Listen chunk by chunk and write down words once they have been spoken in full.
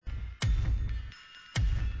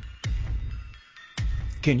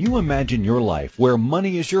Can you imagine your life where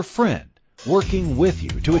money is your friend, working with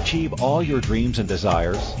you to achieve all your dreams and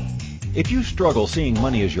desires? If you struggle seeing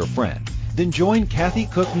money as your friend, then join Kathy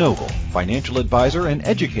Cook Noble, financial advisor and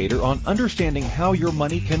educator on understanding how your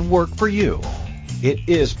money can work for you. It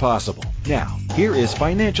is possible. Now, here is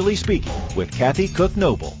Financially Speaking with Kathy Cook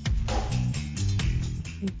Noble.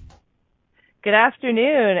 Good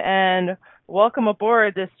afternoon, and welcome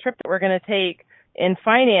aboard this trip that we're going to take in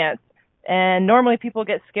finance. And normally people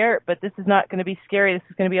get scared, but this is not going to be scary. This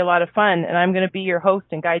is going to be a lot of fun, and I'm going to be your host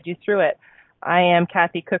and guide you through it. I am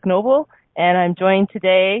Kathy Cook Noble, and I'm joined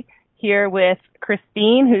today here with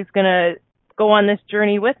Christine, who's going to go on this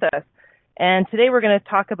journey with us. And today we're going to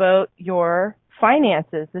talk about your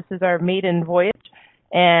finances. This is our maiden voyage,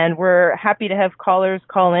 and we're happy to have callers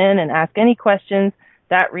call in and ask any questions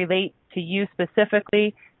that relate to you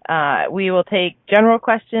specifically. We will take general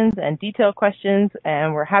questions and detailed questions,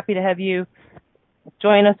 and we're happy to have you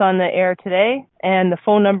join us on the air today. And the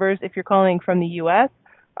phone numbers, if you're calling from the U.S.,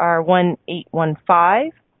 are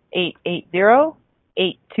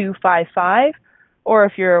 1-815-880-8255, or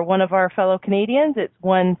if you're one of our fellow Canadians, it's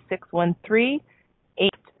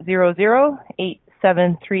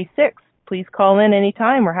 1-613-800-8736. Please call in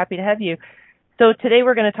anytime. We're happy to have you. So today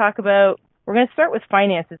we're going to start with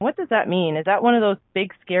finances. What does that mean? Is that one of those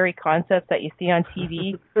big, scary concepts that you see on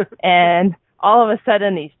TV? And all of a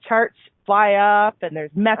sudden these charts fly up and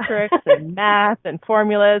there's metrics and math and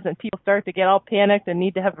formulas, and people start to get all panicked and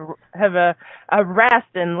need to have a rest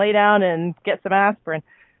and lay down and get some aspirin.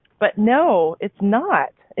 But no, it's not.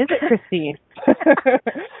 Is it, Christine? Well,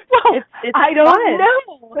 it's I don't fun.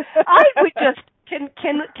 know. I would just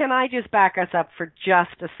can I just back us up for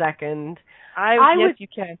just a second? Yes, you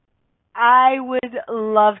can. I would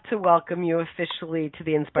love to welcome you officially to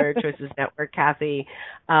the Inspired Choices Network, Kathy.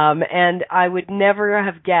 And I would never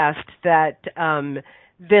have guessed that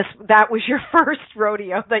that was your first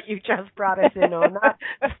rodeo that you just brought us in on.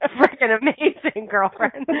 That's freaking amazing,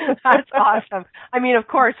 girlfriend. That's awesome. I mean, of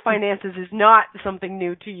course, finances is not something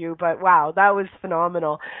new to you, but wow, that was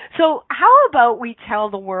phenomenal. So how about we tell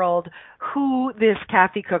the world who this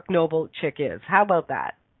Kathy Cook Noble chick is? How about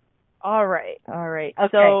that? All right. Okay.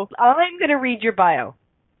 So I'm going to read your bio.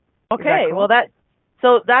 Okay. Cool? Well,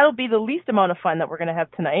 that'll be the least amount of fun that we're going to have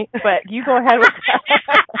tonight. But you go ahead with that.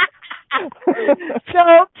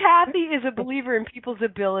 So Kathy is a believer in people's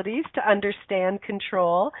abilities to understand,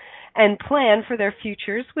 control, and plan for their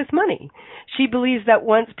futures with money. She believes that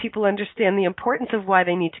once people understand the importance of why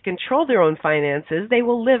they need to control their own finances, they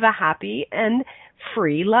will live a happy and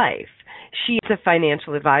free life. She is a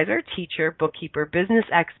financial advisor, teacher, bookkeeper, business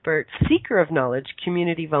expert, seeker of knowledge,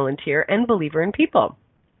 community volunteer, and believer in people.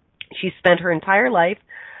 She spent her entire life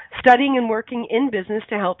studying and working in business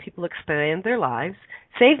to help people expand their lives,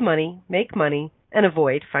 save money, make money, and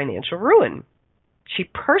avoid financial ruin. She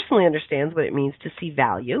personally understands what it means to see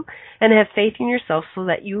value and have faith in yourself so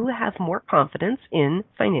that you have more confidence in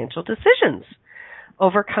financial decisions.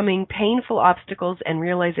 Overcoming painful obstacles and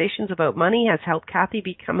realizations about money has helped Kathy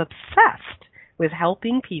become obsessed with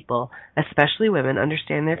helping people, especially women,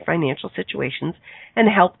 understand their financial situations and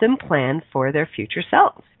help them plan for their future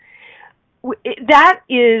selves. That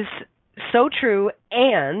is so true.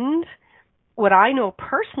 And what I know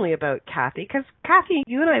personally about Kathy, because Kathy,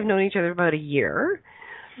 you and I have known each other about a year.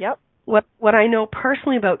 Yep. What I know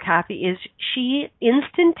personally about Kathy is she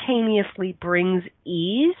instantaneously brings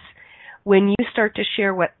ease when you start to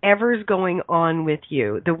share whatever's going on with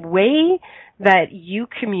you. The way that you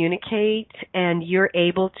communicate and you're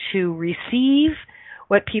able to receive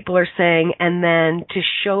what people are saying and then to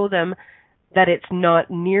show them that it's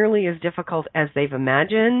not nearly as difficult as they've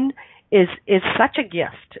imagined is such a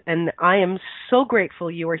gift. And I am so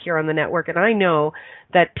grateful you are here on the network. And I know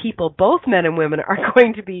that people, both men and women, are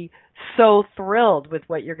going to be so thrilled with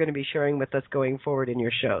what you're going to be sharing with us going forward in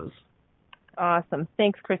your shows. Awesome.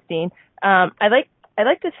 Thanks, Christine. I like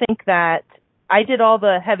to think that I did all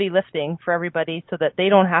the heavy lifting for everybody so that they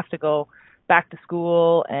don't have to go back to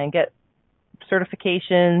school and get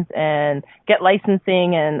certifications and get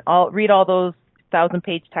licensing and read all those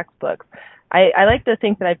 1,000-page textbooks. I like to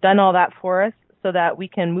think that I've done all that for us so that we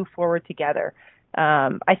can move forward together.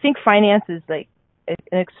 I think finance is like an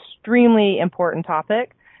extremely important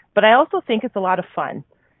topic, but I also think it's a lot of fun,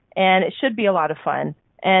 and it should be a lot of fun.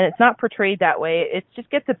 And it's not portrayed that way. It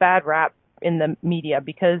just gets a bad rap in the media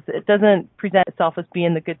because it doesn't present itself as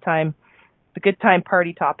being the good time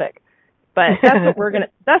party topic. But that's what we're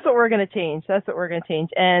gonna change. That's what we're gonna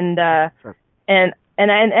change. And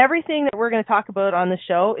everything that we're gonna talk about on the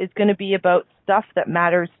show is gonna be about stuff that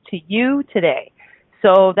matters to you today.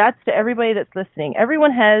 So that's to everybody that's listening.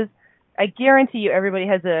 Everyone has I guarantee you everybody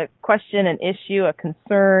has a question, an issue, a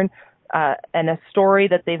concern, and a story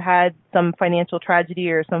that they've had some financial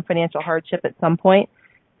tragedy or some financial hardship at some point.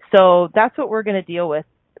 So that's what we're going to deal with.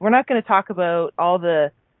 We're not going to talk about all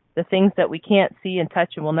the things that we can't see and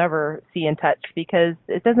touch and will never see and touch, because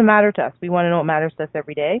it doesn't matter to us. We want to know what matters to us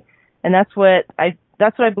every day. And that's what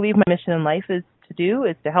I believe my mission in life is to do,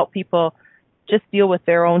 is to help people just deal with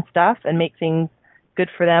their own stuff and make things good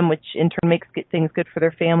for them, which in turn makes things good for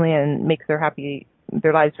their family and makes their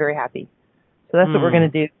lives very happy. So that's what we're going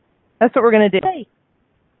to do. That's what we're going to do.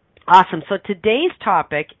 Awesome. So today's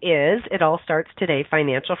topic is, it all starts today,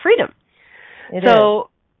 financial freedom. It is.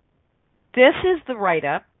 This is the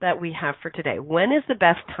write-up that we have for today. When is the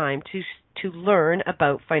best time to learn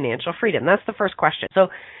about financial freedom? That's the first question. So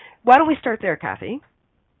why don't we start there, Kathy?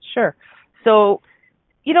 Sure. So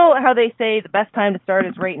you know how they say the best time to start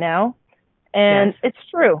is right now? And yes.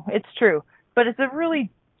 It's true. But it's a really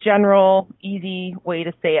general, easy way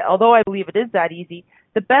to say it. Although I believe it is that easy,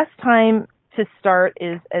 the best time to start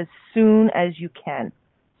is as soon as you can.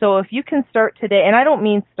 So if you can start today, and I don't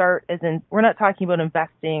mean start as in, we're not talking about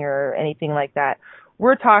investing or anything like that.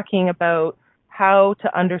 We're talking about how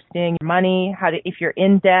to understand your money, if you're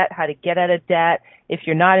in debt, how to get out of debt, if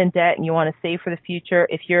you're not in debt and you want to save for the future,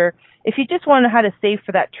 if you just want to know how to save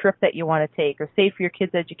for that trip that you want to take or save for your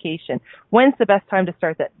kids' education. When's the best time to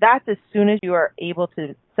start that? That's as soon as you are able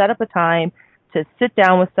to set up a time to sit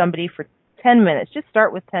down with somebody for 10 minutes. Just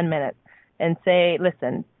start with 10 minutes and say,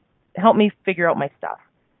 listen, help me figure out my stuff.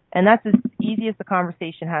 And that's as easy as the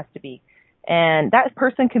conversation has to be. And that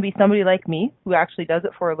person can be somebody like me who actually does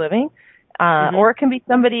it for a living, or it can be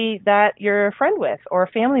somebody that you're a friend with or a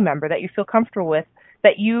family member that you feel comfortable with,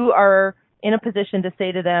 that you are in a position to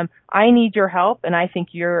say to them, I need your help, and I think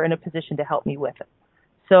you're in a position to help me with it.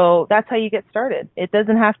 So that's how you get started. It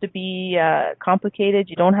doesn't have to be complicated.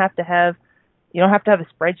 You don't have to have a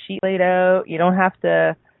spreadsheet laid out. You don't have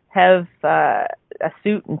to have a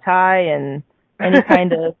suit and tie and any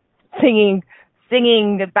kind of singing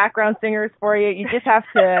the background singers for you. You just have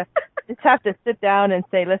to sit down and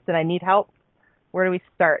say, listen, I need help. Where do we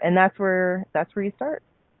start? And that's where you start.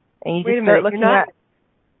 And you just start looking at.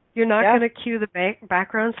 You're not going to cue the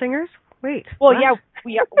background singers? Wait. Well, what?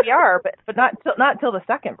 Yeah, we are, but not until the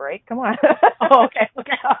second break. Come on. Oh, okay.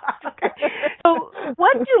 So,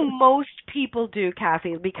 what do most people do,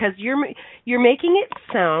 Kathy? Because you're making it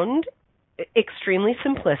sound extremely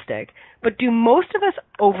simplistic, but do most of us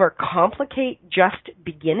overcomplicate just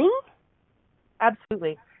beginning?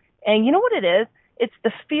 Absolutely. And you know what it is? It's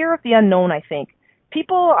the fear of the unknown, I think.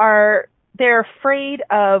 People they're afraid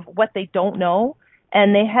of what they don't know,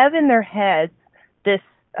 and they have in their heads this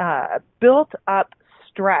built up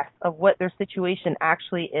stress of what their situation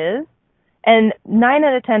actually is. And 9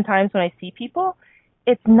 out of 10 times when I see people,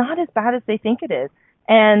 it's not as bad as they think it is.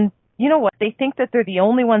 And you know what? They think that they're the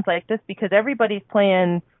only ones like this because everybody's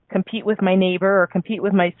playing compete with my neighbor or compete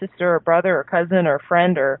with my sister or brother or cousin or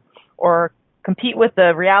friend or compete with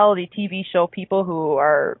the reality TV show people who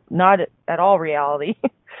are not at all reality.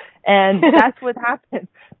 And that's what happens.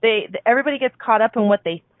 Everybody gets caught up in what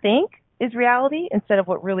they think is reality instead of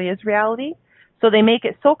what really is reality. So they make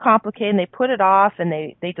it so complicated and they put it off and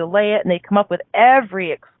they delay it and they come up with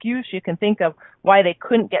every excuse you can think of why they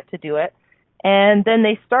couldn't get to do it. And then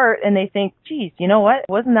they start and they think, geez, you know what? It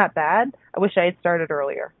wasn't that bad. I wish I had started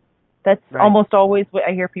earlier. That's almost always what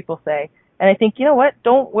I hear people say. And I think, you know what?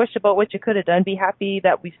 Don't wish about what you could have done. Be happy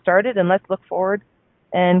that we started, and let's look forward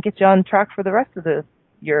and get you on track for the rest of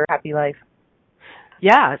your happy life.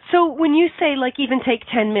 Yeah. So when you say even take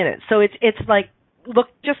 10 minutes, so it's like look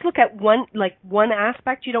at one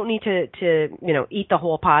aspect. You don't need to eat the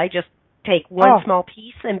whole pie. Just take one small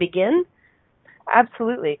piece and begin.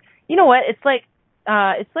 Absolutely. You know what? It's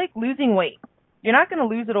like losing weight. You're not going to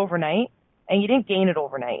lose it overnight, and you didn't gain it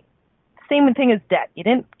overnight. Same thing as debt. You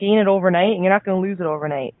didn't gain it overnight, and you're not going to lose it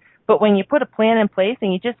overnight. But when you put a plan in place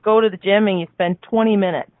and you just go to the gym and you spend 20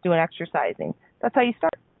 minutes doing exercising, that's how you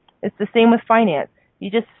start. It's the same with finance.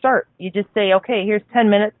 You just start. You just say, okay, here's 10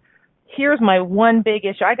 minutes. Here's my one big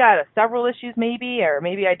issue. I got several issues maybe, or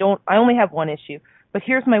maybe I only have one issue. But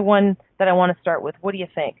here's my one that I want to start with. What do you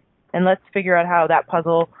think? And let's figure out how that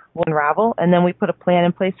puzzle will unravel, and then we put a plan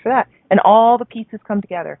in place for that. And all the pieces come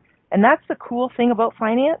together. And that's the cool thing about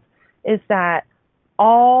finance, is that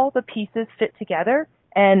all the pieces fit together.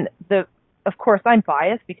 And of course, I'm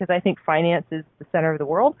biased because I think finance is the center of the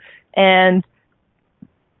world. And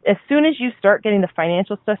as soon as you start getting the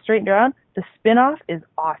financial stuff straightened out, the spin-off is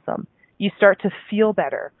awesome. You start to feel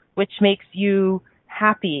better, which makes you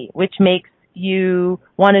happy, which makes you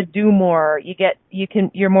want to do more. You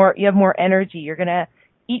have more energy. You're going to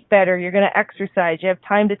eat better, you're going to exercise, you have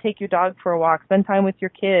time to take your dog for a walk, spend time with your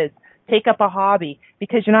kids, take up a hobby,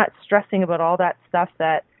 because you're not stressing about all that stuff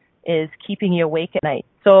that is keeping you awake at night.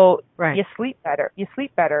 So you sleep better,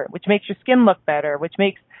 which makes your skin look better, which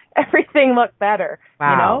makes everything look better.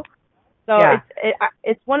 Wow. You know? So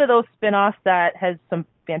it's one of those spin-offs that has some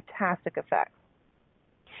fantastic effects.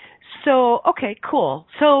 So, okay, cool.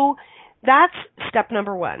 So that's step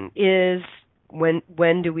number one, is when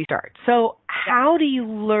do we start? So how do you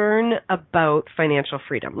learn about financial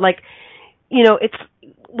freedom? Like, you know, it's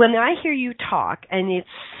when I hear you talk, and it's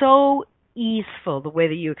so easeful the way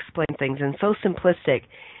that you explain things and so simplistic,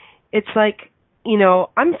 it's like, you know,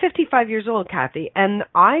 I'm 55 years old, Kathy, and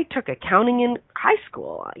I took accounting in high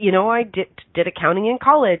school. You know, I did accounting in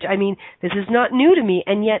college. I mean, this is not new to me,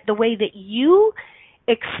 and yet the way that you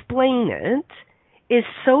explain it is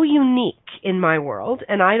so unique in my world,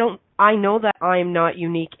 and I know that I'm not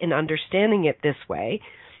unique in understanding it this way.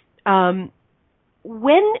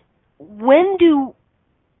 When do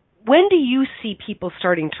you see people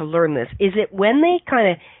starting to learn this? Is it when they kind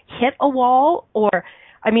of hit a wall? Or,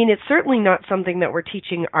 I mean, it's certainly not something that we're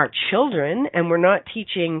teaching our children, and we're not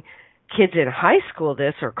teaching kids in high school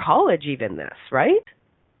this, or college even this, right?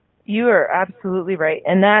 You are absolutely right.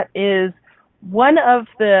 And that is one of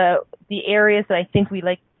the areas that I think we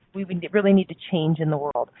really need to change in the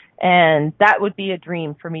world. And that would be a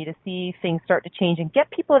dream for me, to see things start to change and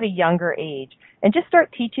get people at a younger age and just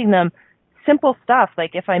start teaching them simple stuff.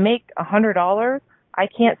 Like, if I make $100, I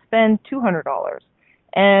can't spend $200,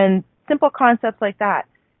 and simple concepts like that.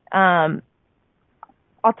 I'll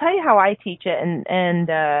tell you how I teach it, and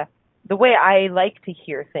the way I like to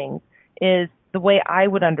hear things is the way I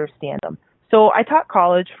would understand them. So I taught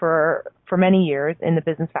college for many years in the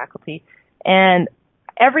business faculty, and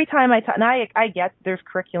every time I taught, and I get there's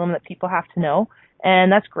curriculum that people have to know,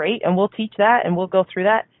 and that's great, and we'll teach that, and we'll go through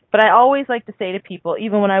that. But I always like to say to people,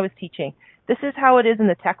 even when I was teaching, this is how it is in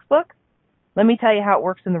the textbook. Let me tell you how it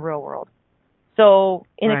works in the real world. So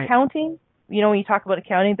in accounting, you know, when you talk about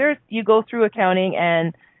accounting, you go through accounting,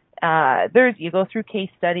 and you go through case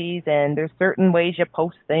studies, and there's certain ways you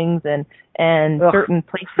post things, and certain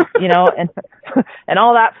places, you know, and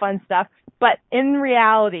all that fun stuff. But in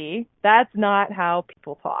reality, that's not how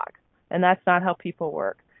people talk, and that's not how people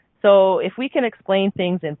work. So if we can explain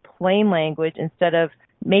things in plain language instead of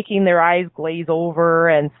making their eyes glaze over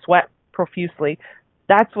and sweat profusely,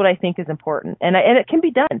 that's what I think is important. And it can be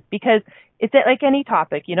done, because it's like any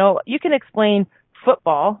topic. You know, you can explain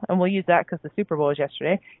football, and we'll use that because the Super Bowl was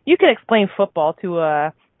yesterday. You can explain football to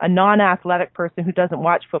a non-athletic person who doesn't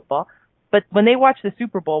watch football, but when they watch the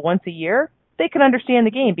Super Bowl once a year, they can understand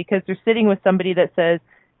the game, because they're sitting with somebody that says,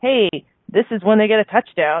 hey, this is when they get a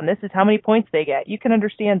touchdown, this is how many points they get. You can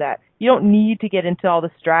understand that. You don't need to get into all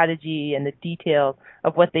the strategy and the details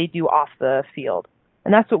of what they do off the field.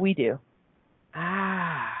 And that's what we do.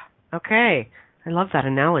 Ah, okay. I love that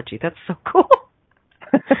analogy. That's so cool.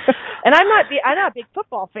 And I'm not a big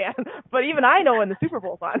football fan, but even I know when the Super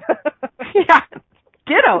Bowl's on. Yeah,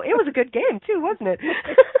 ditto. It was a good game too, wasn't it?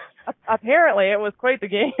 Apparently, it was quite the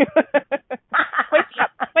game.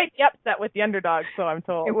 quite the upset with the underdog, so I'm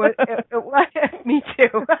told. It was. Me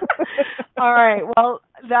too. All right. Well,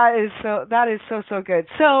 that is so good.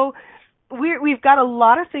 So we've got a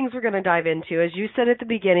lot of things we're going to dive into. As you said at the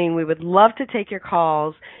beginning, we would love to take your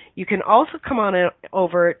calls. You can also come on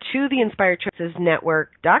over to the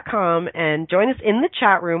InspiredChoicesNetwork.com and join us in the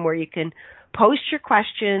chat room, where you can post your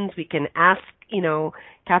questions. We can ask, you know,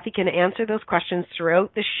 Kathy can answer those questions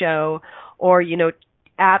throughout the show. Or, you know,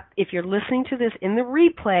 if you're listening to this in the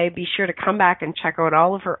replay, be sure to come back and check out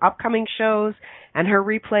all of her upcoming shows and her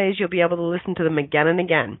replays. You'll be able to listen to them again and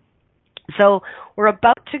again. So we're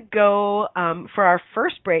about to go for our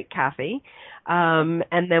first break, Kathy, and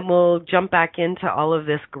then we'll jump back into all of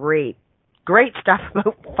this great stuff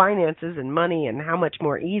about finances and money and how much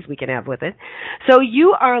more ease we can have with it. So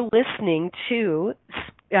you are listening to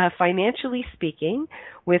Financially Speaking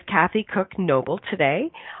with Kathy Cook Noble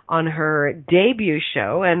today on her debut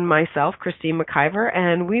show, and myself, Christine McIver,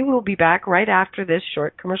 and we will be back right after this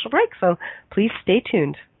short commercial break. So please stay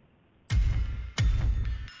tuned.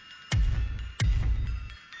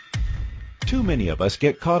 Too many of us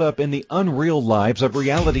get caught up in the unreal lives of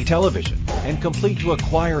reality television and complete to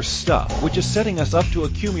acquire stuff, which is setting us up to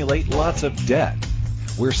accumulate lots of debt.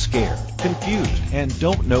 We're scared, confused, and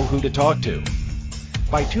don't know who to talk to.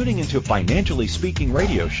 By tuning into Financially Speaking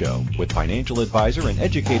radio show with financial advisor and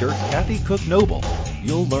educator Kathy Cook Noble,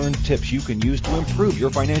 you'll learn tips you can use to improve your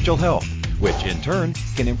financial health, which in turn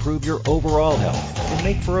can improve your overall health and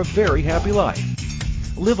make for a very happy life.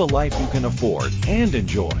 Live a life you can afford and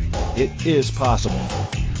enjoy It is possible.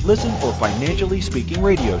 Listen for Financially Speaking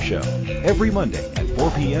Radio Show every Monday at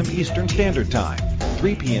 4 p.m. Eastern Standard Time,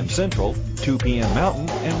 3 p.m. Central, 2 p.m. Mountain,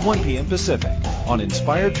 and 1 p.m. Pacific on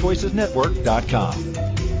InspiredChoicesNetwork.com.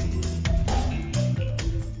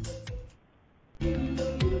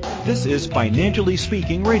 This is Financially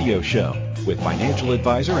Speaking Radio Show with financial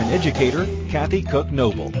advisor and educator Kathy Cook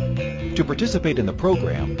Noble. To participate in the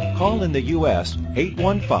program, call in the U.S.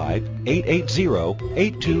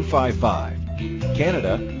 815-880-8255.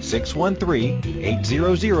 Canada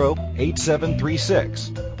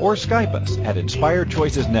 613-800-8736, or Skype us at Inspired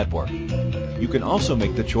Choices Network. You can also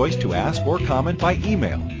make the choice to ask or comment by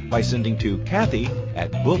email by sending to Kathy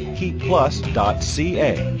at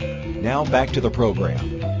bookkeepplus.ca. Now back to the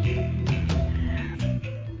program.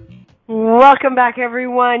 Welcome back,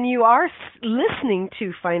 everyone. You are listening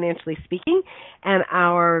to Financially Speaking, and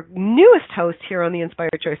our newest host here on the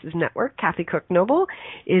Inspired Choices Network, Kathy Cook Noble,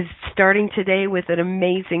 is starting today with an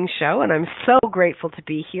amazing show, and I'm so grateful to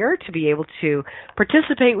be here, to be able to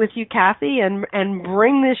participate with you, Kathy, and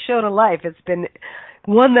bring this show to life. It's been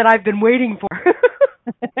one that I've been waiting for.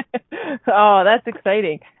 Oh, that's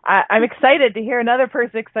exciting. I'm excited to hear another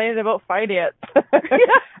person excited about finance.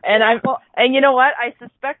 And you know what? I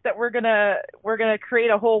suspect that we're gonna create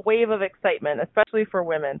a whole wave of excitement, especially for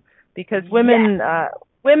women, because women are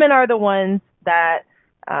the ones that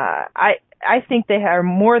I think they are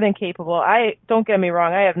more than capable. Don't get me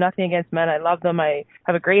wrong, I have nothing against men. I love them. I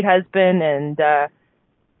have a great husband, and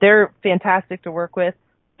they're fantastic to work with.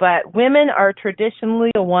 But women are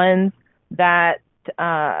traditionally the ones that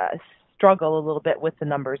struggle a little bit with the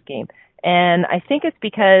numbers game. And I think it's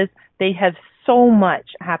because they have so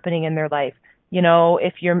much happening in their life. You know,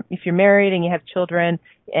 if you're married and you have children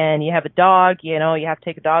and you have a dog, you know, you have to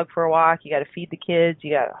take a dog for a walk, you got to feed the kids,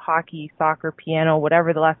 you got hockey, soccer, piano,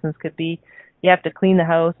 whatever the lessons could be. You have to clean the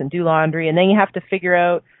house and do laundry, and then you have to figure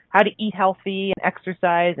out how to eat healthy and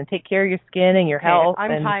exercise and take care of your skin and your health.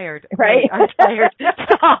 I'm tired. Right? I'm tired.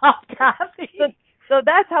 Stop, Kathy. So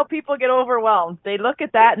that's how people get overwhelmed. They look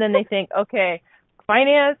at that and then they think, okay,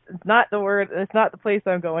 finance is not the word, it's not the place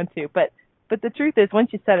I'm going to. But the truth is,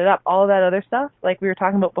 once you set it up, all of that other stuff, like we were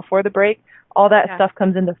talking about before the break, all that stuff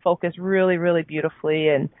comes into focus really, really beautifully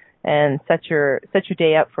and set your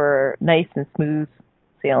day up for nice and smooth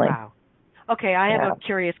sailing. Wow. Okay, I have a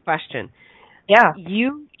curious question. Yeah.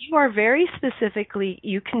 You are very specifically,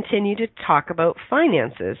 you continue to talk about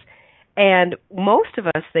finances, and most of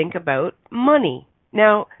us think about money.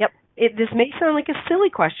 Now, this may sound like a silly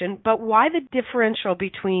question, but why the differential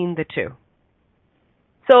between the two?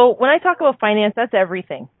 So when I talk about finance, that's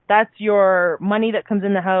everything. That's your money that comes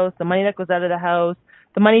in the house, the money that goes out of the house,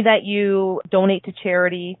 the money that you donate to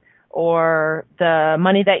charity, or the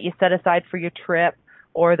money that you set aside for your trip,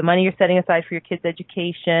 or the money you're setting aside for your kids'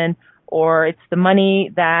 education, or it's the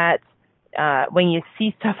money that when you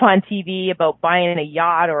see stuff on TV about buying a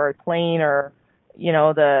yacht or a plane, or, you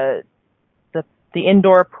know, the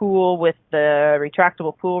indoor pool with the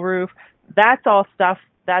retractable pool roof, that's all stuff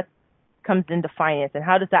that comes into finance. And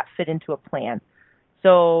how does that fit into a plan?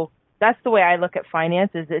 So that's the way I look at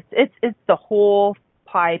finance. Is it's the whole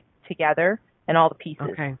pie together and all the pieces.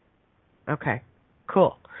 Okay.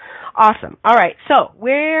 Cool. Awesome. All right. So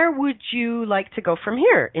where would you like to go from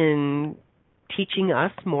here in teaching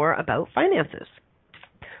us more about finances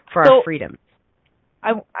for our freedom?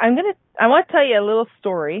 I want to tell you a little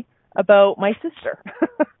story about my sister.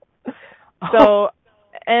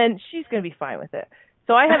 And she's going to be fine with it.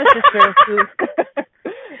 So I have a sister who...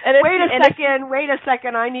 Wait a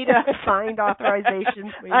second. I need a signed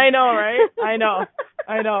authorization, please. I know, right? I know.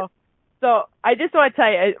 So I just want to tell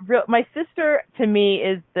you, my sister, to me,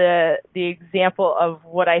 is the example of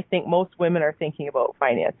what I think most women are thinking about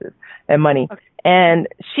finances and money. Okay. And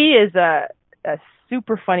she is a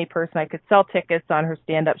super funny person. I could sell tickets on her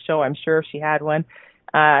stand-up show, I'm sure, if she had one.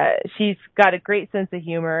 She's got a great sense of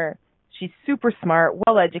humor. She's super smart,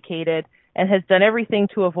 well-educated, and has done everything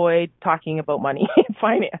to avoid talking about money and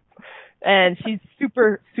finance. And she's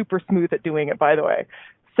super, super smooth at doing it, by the way.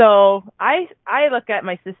 So I look at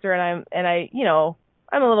my sister and I'm a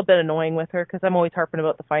little bit annoying with her because I'm always harping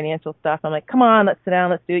about the financial stuff. I'm like, come on, let's sit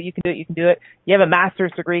down, let's do it. You can do it. You have a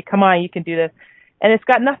master's degree. Come on, you can do this. And it's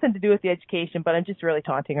got nothing to do with the education, but I'm just really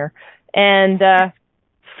taunting her. And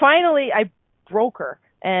finally, I broke her,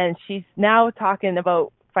 and she's now talking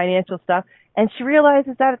about financial stuff, and she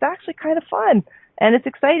realizes that it's actually kind of fun. And it's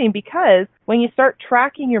exciting because when you start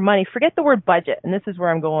tracking your money, forget the word budget, and this is where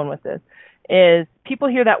I'm going with this, is people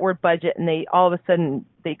hear that word budget and they all of a sudden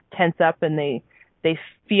they tense up and they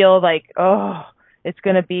feel like, oh, it's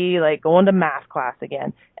going to be like going to math class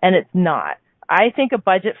again. And it's not. I think a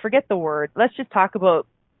budget, forget the word. Let's just talk about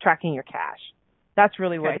tracking your cash. That's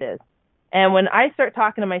really what it is. And when I start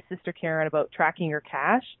talking to my sister Karen about tracking your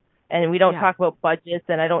cash, and we don't talk about budgets,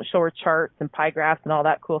 and I don't show her charts and pie graphs and all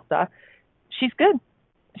that cool stuff, she's good.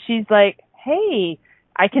 She's like, hey,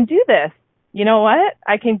 I can do this. You know what?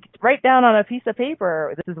 I can write down on a piece of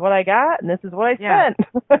paper, this is what I got and this is what I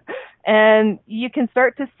spent. And you can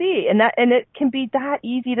start to see, and it can be that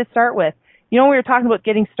easy to start with. You know, we were talking about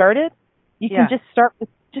getting started. You can just start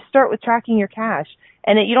with tracking your cash,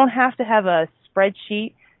 and you don't have to have a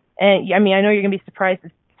spreadsheet. And I mean, I know you're going to be surprised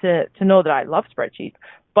to know that I love spreadsheets,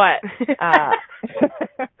 but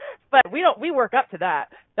but we work up to that.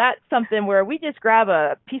 That's something where we just grab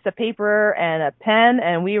a piece of paper and a pen,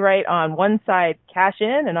 and we write on one side cash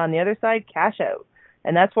in and on the other side cash out.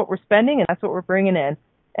 And that's what we're spending, and that's what we're bringing in.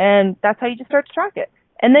 And that's how you just start to track it.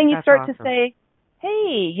 And then you start to say,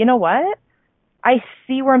 hey, you know what? I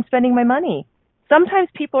see where I'm spending my money. Sometimes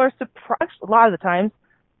people are surprised, a lot of the times,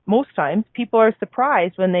 most times, people are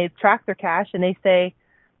surprised when they track their cash and they say,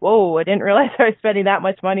 whoa, I didn't realize I was spending that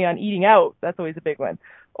much money on eating out. That's always a big one.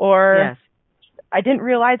 Or I didn't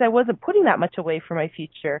realize I wasn't putting that much away for my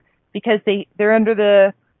future, because they're under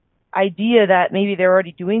the idea that maybe they're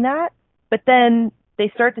already doing that, but then they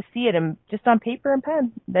start to see it just on paper and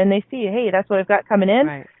pen. Then they see, hey, that's what I've got coming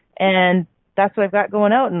in, and that's what I've got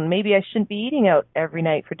going out, and maybe I shouldn't be eating out every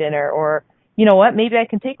night for dinner, or you know what, maybe I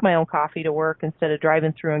can take my own coffee to work instead of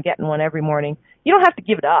driving through and getting one every morning. You don't have to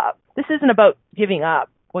give it up. This isn't about giving up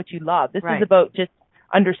what you love. This is about just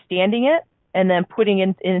understanding it and then putting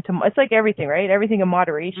into, it's like everything, right? Everything in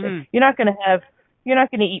moderation. You're not going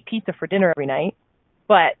to eat pizza for dinner every night,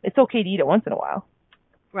 but it's okay to eat it once in a while.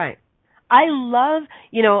 Right. I love,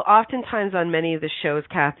 oftentimes on many of the shows,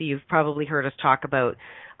 Kathy, you've probably heard us talk about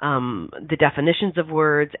the definitions of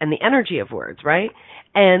words and the energy of words, right?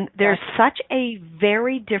 And there's such a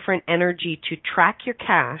very different energy to track your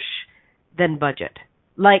cash than budget.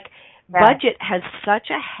 Like, budget has such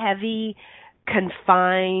a heavy,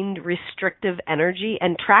 confined, restrictive energy,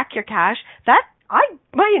 and track your cash,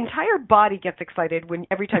 my entire body gets excited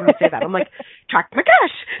every time you say that. I'm like, track my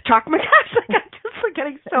cash. Like, I'm just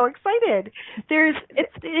getting so excited.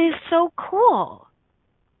 It is so cool.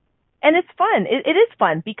 And it's fun. It is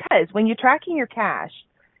fun, because when you're tracking your cash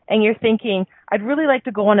and you're thinking, I'd really like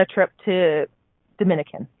to go on a trip to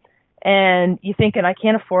Dominican, and you're thinking, I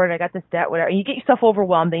can't afford it, I got this debt, whatever, and you get yourself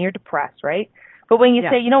overwhelmed and you're depressed, right? But when you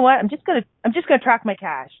say, you know what, I'm just gonna track my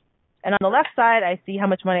cash, and on the left side I see how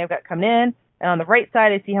much money I've got coming in, and on the right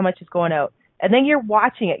side I see how much is going out, and then you're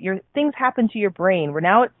watching it. Things happen to your brain where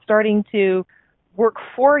now it's starting to work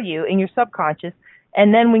for you in your subconscious.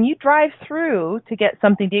 And then when you drive through to get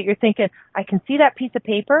something to eat, you're thinking, I can see that piece of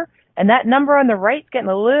paper, and that number on the right's getting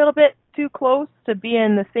a little bit too close to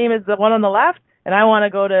being the same as the one on the left, and I want to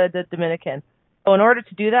go to the Dominican. So in order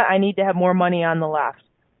to do that, I need to have more money on the left.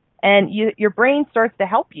 And your brain starts to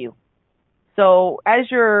help you. So as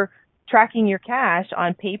you're tracking your cash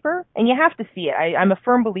on paper, and you have to see it. I'm a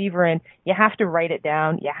firm believer in you have to write it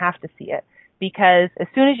down. You have to see it, because as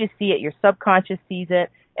soon as you see it, your subconscious sees it,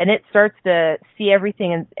 and it starts to see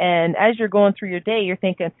everything. And as you're going through your day, you're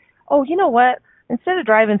thinking, oh, you know what? Instead of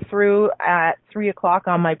driving through at 3 o'clock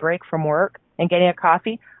on my break from work and getting a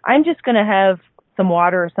coffee, I'm just going to have some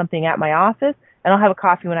water or something at my office, and I'll have a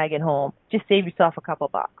coffee when I get home. Just save yourself a couple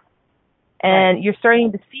bucks. And you're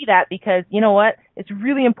starting to see that, because, you know what? It's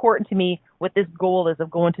really important to me what this goal is of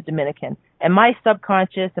going to Dominican. And my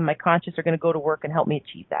subconscious and my conscious are going to go to work and help me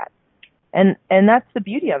achieve that. And that's the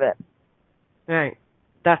beauty of it. Right.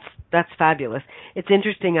 That's fabulous. It's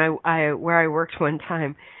interesting. I where I worked one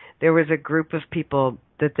time, there was a group of people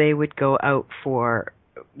that they would go out for,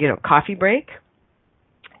 coffee break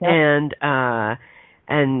and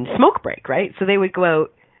smoke break, right? So they would go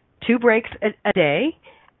out 2 breaks a day,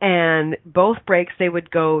 and both breaks they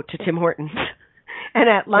would go to Tim Hortons. And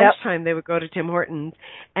at lunchtime they would go to Tim Hortons.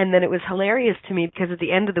 And then it was hilarious to me, because at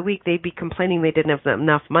the end of the week they'd be complaining they didn't have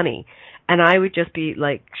enough money. And I would just be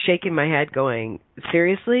like shaking my head going,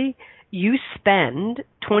 seriously? You spend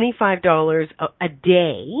 $25 a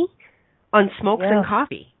day on smokes and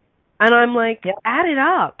coffee. And I'm like, add it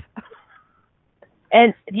up.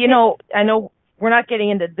 And, I know we're not getting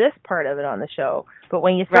into this part of it on the show, but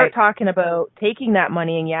when you start talking about taking that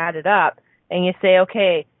money and you add it up and you say,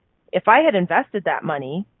 okay, if I had invested that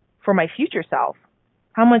money for my future self,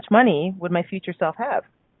 how much money would my future self have?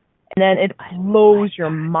 And then it blows your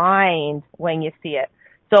mind when you see it.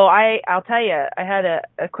 So I'll tell you, I had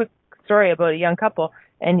a quick story about a young couple,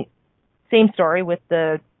 and same story with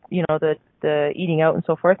the eating out and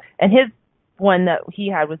so forth. And his one that he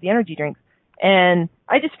had was the energy drinks. And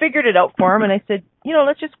I just figured it out for him, and I said,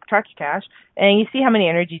 let's just track your cash, and you see how many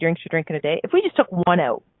energy drinks you're drinking a day. If we just took one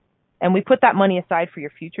out, and we put that money aside for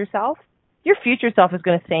your future self is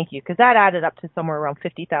going to thank you, because that added up to somewhere around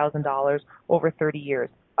 $50,000 over 30 years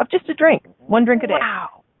of just a drink, one drink a day.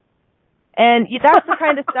 Wow. And that's the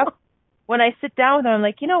kind of stuff, when I sit down with them, I'm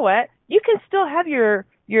like, you know what? You can still have your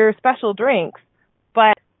special drinks,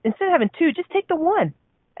 but instead of having two, just take the one.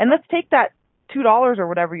 And let's take that $2 or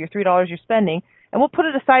whatever, your $3 you're spending, and we'll put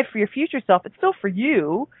it aside for your future self. It's still for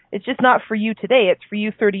you. It's just not for you today. It's for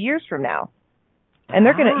you 30 years from now. And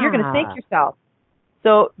you're gonna thank yourself.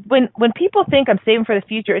 So when people think I'm saving for the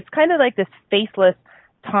future, it's kind of like this faceless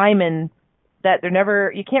time, and that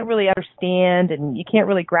you can't really understand and you can't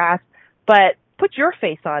really grasp. But put your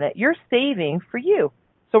face on it. You're saving for you.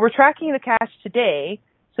 So we're tracking the cash today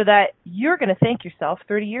so that you're going to thank yourself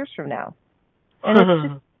 30 years from now.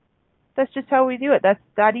 And that's just how we do it. That's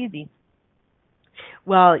that easy.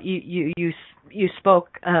 Well, you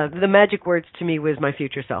spoke. The magic words to me was my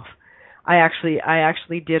future self. I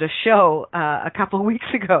actually did a show a couple of weeks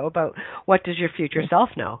ago about what does your future self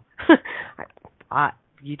know.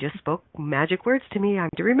 You just spoke magic words to me. I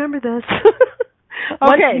have to remember this.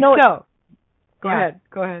 Okay, so go ahead.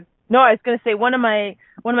 No, I was going to say one of my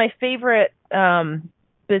favorite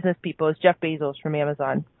business people is Jeff Bezos from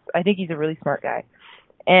Amazon. I think he's a really smart guy.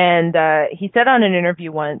 And he said on an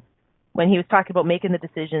interview once, when he was talking about making the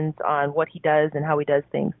decisions on what he does and how he does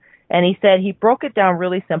things, and he said he broke it down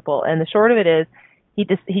really simple. And the short of it is, he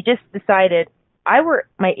just decided, I were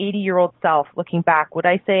my 80-year-old self looking back, would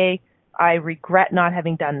I say I regret not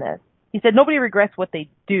having done this? He said nobody regrets what they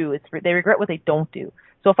do. They regret what they don't do.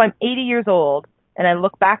 So if I'm 80 years old and I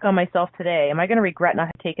look back on myself today, am I going to regret not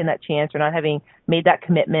taking that chance or not having made that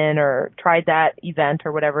commitment or tried that event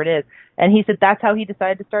or whatever it is? And he said that's how he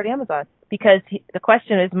decided to start Amazon, because the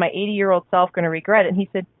question is, my 80-year-old self going to regret it? And he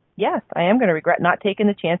said, yes, I am going to regret not taking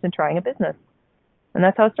the chance and trying a business. And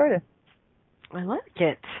that's how it started. I like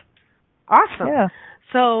it. Awesome. Yeah.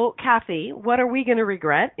 So, Kathy, what are we going to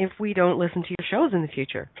regret if we don't listen to your shows in the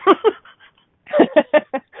future?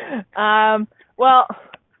 Well,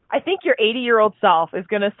 I think your 80-year-old self is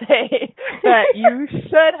going to say that you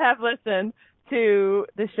should have listened to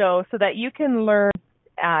the show so that you can learn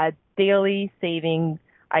daily saving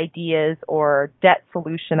ideas or debt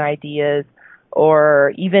solution ideas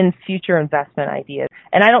or even future investment ideas.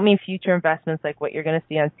 And I don't mean future investments like what you're going to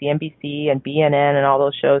see on CNBC and BNN and all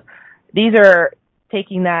those shows. These are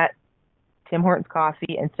taking that Tim Hortons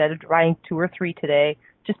coffee, instead of buying 2 or 3 today,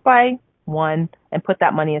 just buy one and put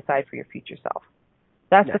that money aside for your future self.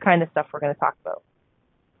 That's the kind of stuff we're going to talk about.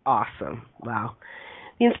 Awesome. Wow.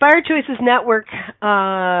 The Inspired Choices Network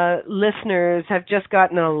listeners have just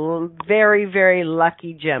gotten a very, very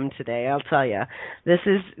lucky gem today, I'll tell you. This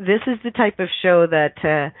is the type of show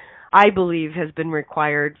that I believe has been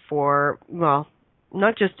required for, well,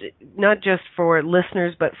 not just for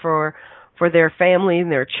listeners, but for their family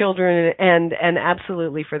and their children and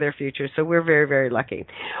absolutely for their future. So we're very, very lucky.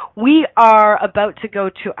 We are about to go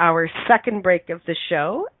to our second break of the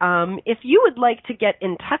show. If you would like to get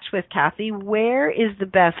in touch with Kathy, where is the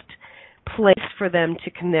best place for them to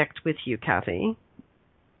connect with you, Kathy?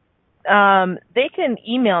 They can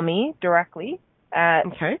email me directly at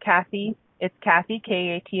Kathy. It's Kathy,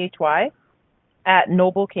 Kathy, at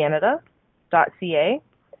noblecanada.ca.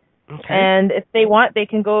 Okay. And if they want, they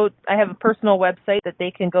can go, I have a personal website that they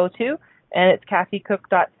can go to, and it's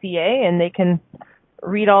kathycook.ca, and they can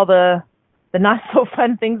read all the not so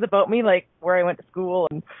fun things about me, like where I went to school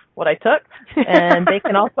and what I took. And they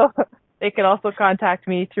can also contact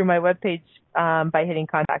me through my webpage by hitting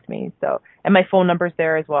contact me. So, and my phone number's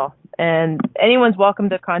there as well. And anyone's welcome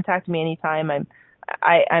to contact me anytime.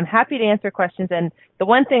 I'm happy to answer questions. And the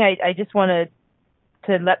one thing I just wanted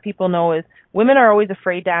to let people know is women are always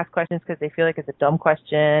afraid to ask questions because they feel like it's a dumb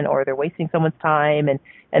question or they're wasting someone's time. And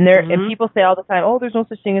people say all the time, oh, there's no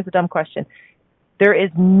such thing as a dumb question. There is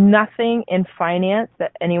nothing in finance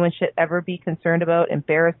that anyone should ever be concerned about,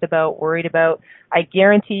 embarrassed about, worried about. I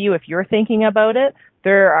guarantee you, if you're thinking about it,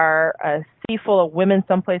 there are a sea full of women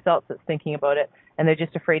someplace else that's thinking about it, and they're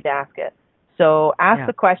just afraid to ask it. So ask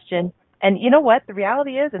the question. And you know what? The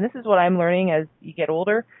reality is, and this is what I'm learning as you get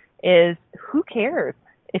older, is who cares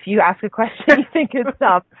if you ask a question you think is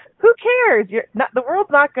dumb? Who cares? The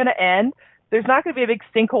world's not going to end. There's not going to be a big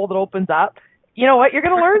sinkhole that opens up. You know what? You're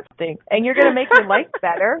going to learn something, and you're going to make your life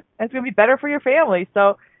better, and it's going to be better for your family.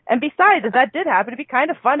 So, and besides, if that did happen, it'd be kind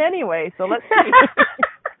of fun anyway. So let's see.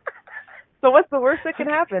 So what's the worst that can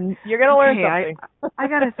happen? You're going to learn something. I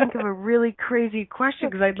got to think of a really crazy question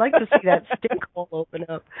because I'd like to see that sinkhole open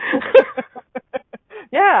up.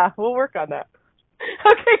 Yeah, we'll work on that.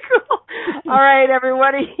 Okay, cool. All right,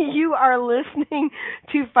 everybody. You are listening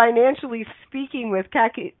to Financially Speaking with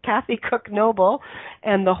Kathy Cook Noble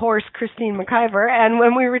and the horse Christine McIver. And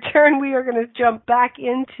when we return, we are going to jump back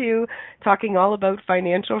into talking all about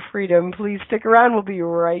financial freedom. Please stick around. We'll be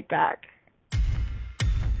right back.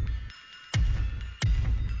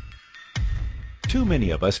 Too many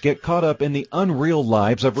of us get caught up in the unreal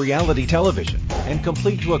lives of reality television and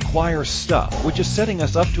complete to acquire stuff, which is setting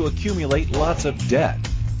us up to accumulate lots of debt.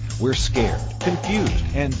 We're scared, confused,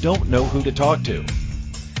 and don't know who to talk to.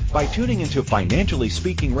 By tuning into Financially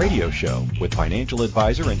Speaking radio show with financial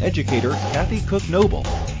advisor and educator Kathy Cook Noble,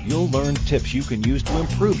 you'll learn tips you can use to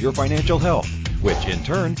improve your financial health, which in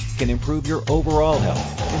turn can improve your overall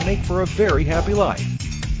health and make for a very happy life.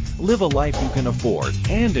 Live a life you can afford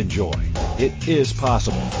and enjoy. It is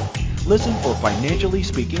possible. Listen for Financially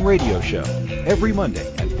Speaking radio show every Monday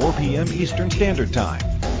at 4 p.m. Eastern Standard Time,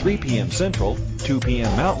 3 p.m. Central, 2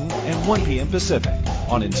 p.m. Mountain, and 1 p.m. Pacific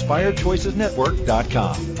on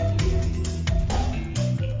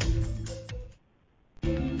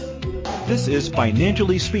InspiredChoicesNetwork.com. This is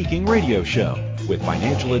Financially Speaking radio show with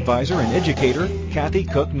financial advisor and educator Kathy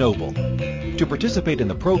Cook Noble. To participate in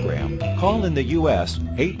the program, call in the U.S.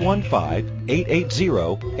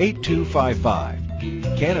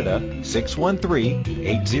 815-880-8255, Canada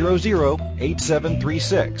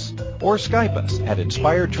 613-800-8736, or Skype us at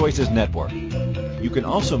Inspired Choices Network. You can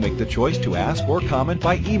also make the choice to ask or comment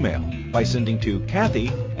by email by sending to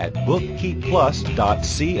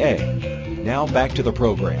Kathy@bookkeepplus.ca. Now back to the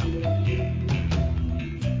program.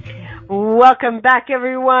 Welcome back,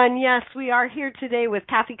 everyone. Yes, we are here today with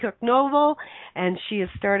Kathy Cook Noble, and she is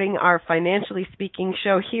starting our Financially Speaking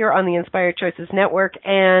show here on the Inspired Choices Network,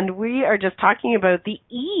 and we are just talking about the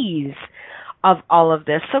ease of all of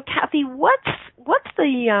this. So, Kathy, what's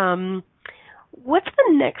the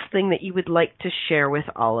next thing that you would like to share with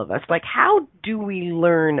all of us? Like, how do we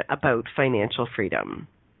learn about financial freedom?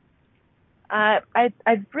 I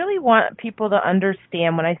really want people to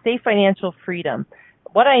understand when I say financial freedom,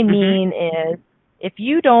 what I mean is if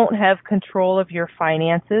you don't have control of your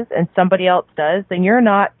finances and somebody else does, then you're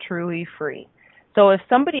not truly free. So if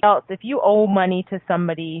you owe money to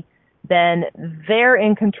somebody, then they're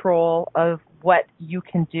in control of what you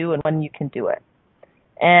can do and when you can do it.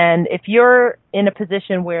 And if you're in a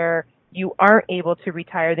position where you aren't able to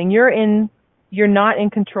retire, then you're not in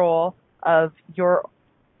control of your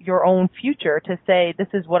own future to say, this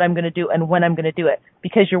is what I'm going to do and when I'm going to do it,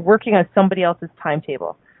 because you're working on somebody else's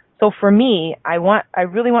timetable. So for me, I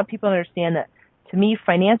really want people to understand that, to me,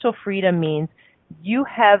 financial freedom means you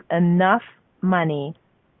have enough money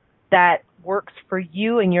that works for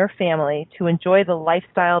you and your family to enjoy the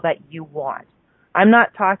lifestyle that you want. I'm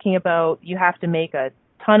not talking about you have to make a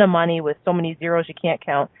ton of money with so many zeros you can't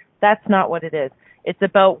count. That's not what it is. It's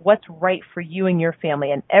about what's right for you and your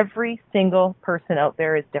family, and every single person out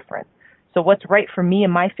there is different. So what's right for me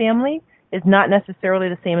and my family is not necessarily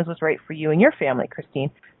the same as what's right for you and your family,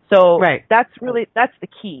 Christine. So that's the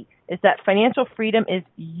key, is that financial freedom is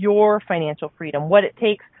your financial freedom. What it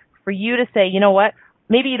takes for you to say, you know what,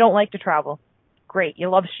 maybe you don't like to travel. Great.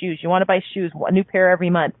 You love shoes. You want to buy shoes, a new pair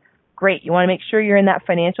every month. Great. You want to make sure you're in that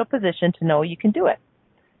financial position to know you can do it.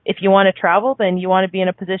 If you want to travel, then you want to be in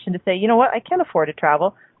a position to say, you know what, I can afford to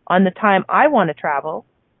travel on the time I want to travel,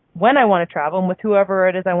 when I want to travel, and with whoever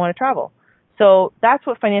it is I want to travel. So that's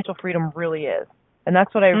what financial freedom really is. And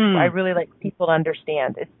that's what I really like people to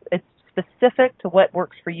understand. It's specific to what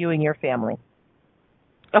works for you and your family.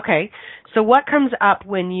 Okay. So what comes up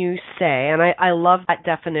when you say, and I love that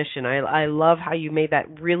definition. I love how you made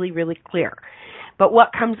that really, really clear. But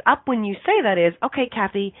what comes up when you say that is, okay,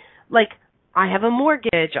 Kathy, like, I have a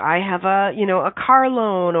mortgage, I have a car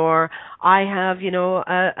loan, or I have,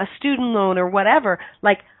 a student loan or whatever.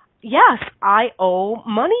 Like, yes, I owe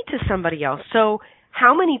money to somebody else. So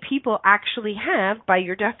how many people actually have, by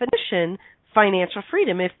your definition, financial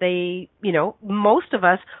freedom if they, most of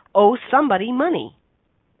us owe somebody money?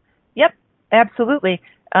 Yep, absolutely.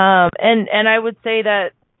 And I would say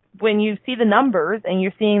that when you see the numbers and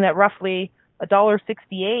you're seeing that roughly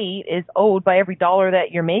 $1.68 is owed by every dollar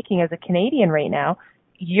that you're making as a Canadian right now,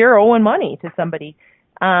 you're owing money to somebody.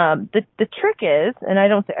 The trick is, and I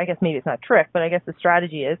guess maybe it's not a trick, but I guess the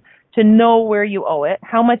strategy is to know where you owe it,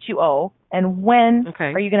 how much you owe, and when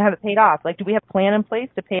are you going to have it paid off? Like, do we have a plan in place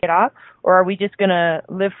to pay it off, or are we just going to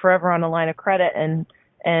live forever on a line of credit and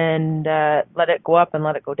let it go up and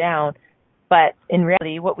let it go down? But in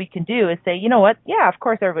reality, what we can do is say, you know what? Yeah, of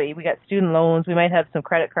course, everybody. We got student loans. We might have some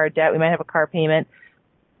credit card debt. We might have a car payment.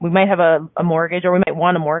 We might have a mortgage, or we might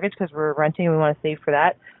want a mortgage because we're renting and we want to save for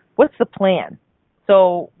that. What's the plan?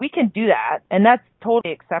 So we can do that, and that's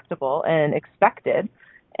totally acceptable and expected.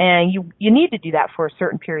 And you need to do that for a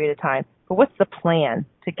certain period of time. But what's the plan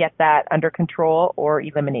to get that under control or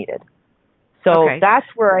eliminated? So that's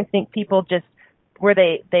where I think people where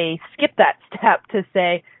they skip that step to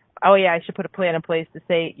say, oh yeah, I should put a plan in place to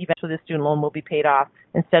say eventually the student loan will be paid off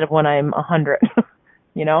instead of when I'm 100,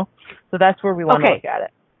 So that's where we want to look at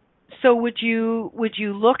it. So would you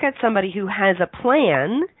look at somebody who has a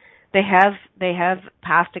plan? They have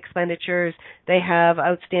past expenditures, they have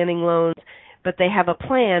outstanding loans, but they have a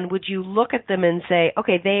plan. Would you look at them and say,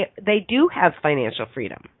 okay, they do have financial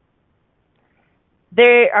freedom?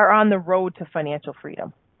 They are on the road to financial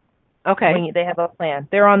freedom. Okay. They have a plan.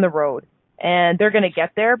 They're on the road, and they're going to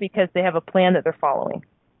get there because they have a plan that they're following.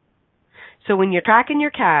 So when you're tracking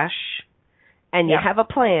your cash and you have a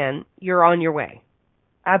plan, you're on your way.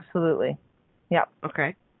 Absolutely. Yeah.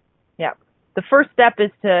 Okay. Yeah. The first step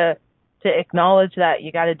is to acknowledge that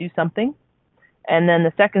you got to do something. And then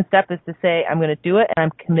the second step is to say, I'm going to do it and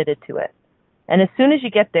I'm committed to it. And as soon as you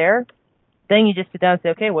get there, then you just sit down and say,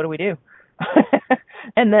 okay, what do we do?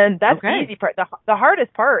 And then that's the easy part. The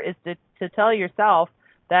hardest part is to tell yourself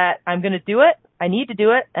that I'm going to do it, I need to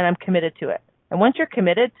do it, and I'm committed to it. And once you're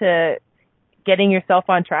committed to getting yourself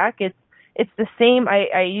on track, it's the same.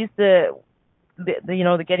 I use the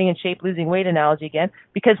getting in shape, losing weight analogy again,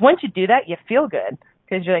 because once you do that, you feel good.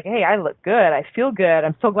 Because you're like, hey, I look good. I feel good.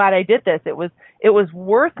 I'm so glad I did this. It was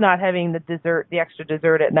worth not having the extra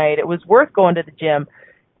dessert at night. It was worth going to the gym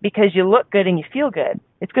because you look good and you feel good.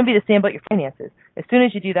 It's going to be the same about your finances. As soon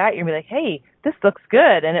as you do that, you're going to be like, hey, this looks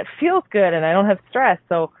good and it feels good and I don't have stress.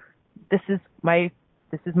 So this is my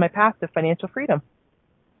path to financial freedom.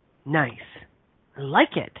 Nice. I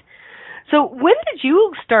like it. So when did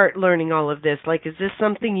you start learning all of this? Like, is this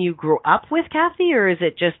something you grew up with, Kathy, or is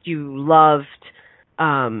it just you loved,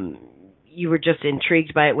 you were just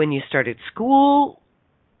intrigued by it when you started school?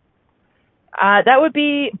 That would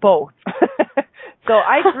be both. So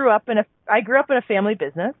I grew up in a family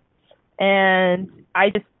business, and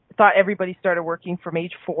I just thought everybody started working from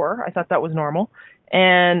age 4. I thought that was normal,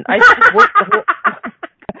 and I just worked the whole.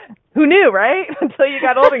 Who knew, right? Until you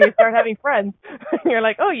got older, you start having friends. You're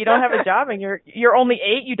like, oh, you don't have a job, and you're only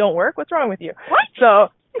 8. You don't work. What's wrong with you? What?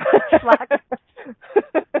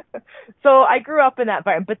 So I grew up in that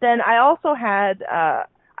environment, but then I also had.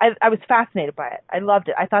 I was fascinated by it. I loved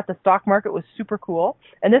it. I thought the stock market was super cool.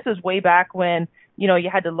 And this was way back when, you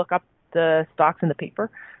had to look up the stocks in the paper.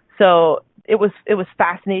 So it was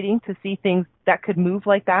fascinating to see things that could move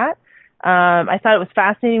like that. I thought it was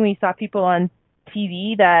fascinating when you saw people on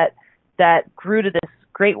TV that grew to this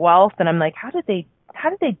great wealth. And I'm like, how did they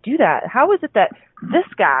do that? How is it that this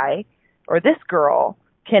guy or this girl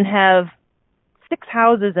can have 6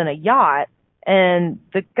 houses and a yacht, and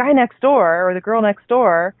the guy next door or the girl next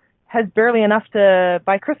door has barely enough to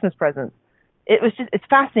buy Christmas presents? It's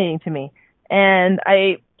fascinating to me. And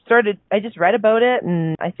I just read about it,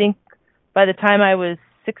 and I think by the time I was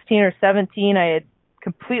 16 or 17, I had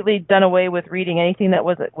completely done away with reading anything that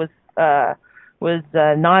was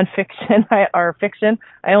nonfiction or fiction.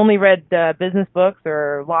 I only read business books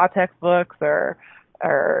or law textbooks or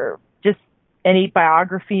just any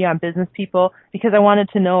biography on business people, because I wanted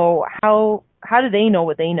to know how do they know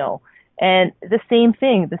what they know. And the same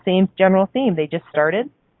thing, the same general theme. They just started,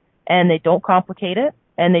 and they don't complicate it,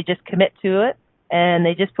 and they just commit to it, and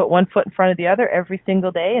they just put one foot in front of the other every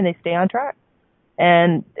single day, and they stay on track.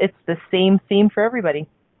 And it's the same theme for everybody.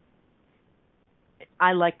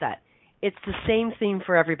 I like that. It's the same theme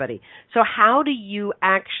for everybody. So how do you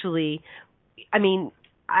actually, I mean,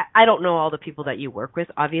 I don't know all the people that you work with,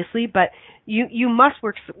 obviously, but you must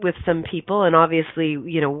work with some people, and obviously,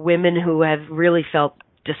 women who have really felt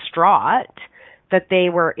distraught that they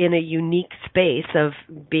were in a unique space of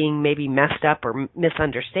being maybe messed up or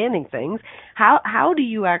misunderstanding things. How do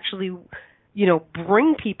you actually,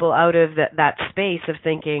 bring people out of that space of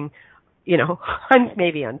thinking,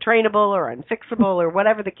 maybe untrainable or unfixable or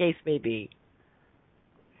whatever the case may be?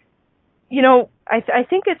 I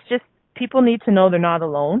think it's just people need to know they're not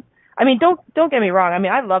alone. I mean, don't get me wrong. I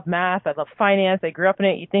mean, I love math. I love finance. I grew up in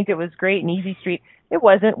it. You think it was great and easy street. It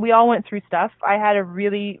wasn't. We all went through stuff. I had a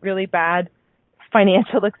really, really bad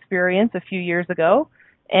financial experience a few years ago.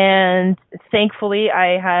 And thankfully,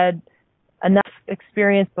 I had enough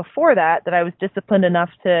experience before that I was disciplined enough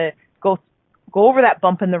to go over that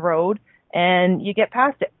bump in the road, and you get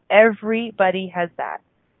past it. Everybody has that.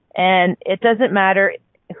 And it doesn't matter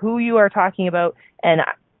who you are talking about and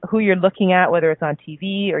who you're looking at, whether it's on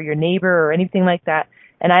TV or your neighbor or anything like that.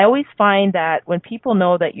 And I always find that when people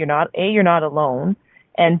know that you're not alone,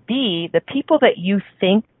 and B, the people that you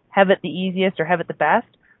think have it the easiest or have it the best,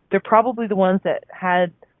 they're probably the ones that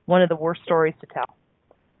had one of the worst stories to tell.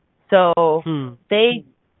 So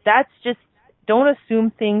that's just, don't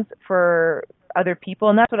assume things for other people.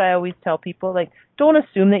 And that's what I always tell people, like, don't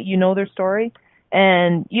assume that you know their story.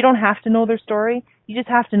 And you don't have to know their story. You just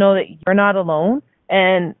have to know that you're not alone.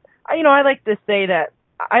 And, I like to say that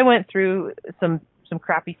I went through some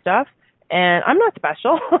crappy stuff, and I'm not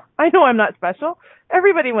special. I know I'm not special.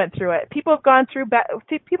 Everybody went through it. People have gone through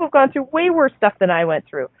way worse stuff than I went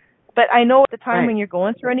through. But I know at the time when you're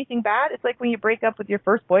going through anything bad, it's like when you break up with your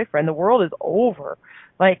first boyfriend, the world is over.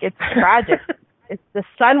 Like, it's tragic. The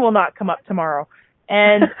sun will not come up tomorrow.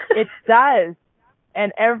 And it does.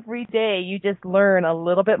 And every day you just learn a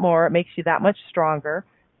little bit more. It makes you that much stronger.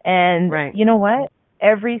 And you know what?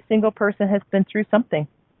 Every single person has been through something.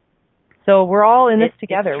 So we're all in this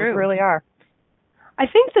together. We really are. I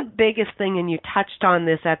think the biggest thing, and you touched on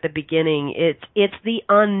this at the beginning, it's the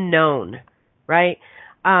unknown, right?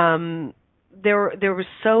 There was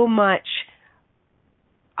so much.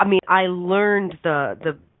 I mean, I learned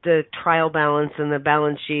the trial balance and the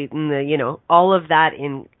balance sheet and the all of that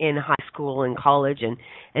in high school and college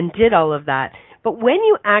and did all of that. But when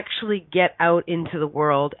you actually get out into the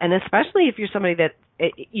world, and especially if you're somebody that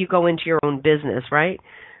you go into your own business, right?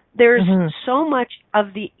 There's so much of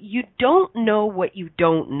you don't know what you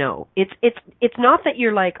don't know. It's not that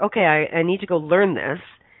you're like, okay, I need to go learn this.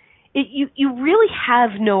 You really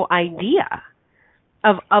have no idea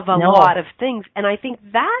of a lot of things, and I think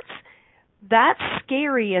that's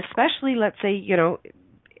scary, especially, let's say,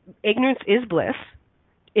 ignorance is bliss.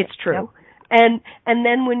 It's true. Yep. And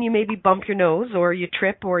then when you maybe bump your nose or you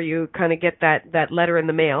trip or you kind of get that letter in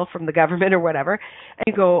the mail from the government or whatever, and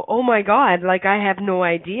you go, oh my God, like I have no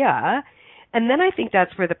idea. And then I think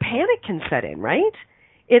that's where the panic can set in, right?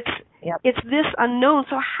 It's this unknown.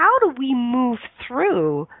 So how do we move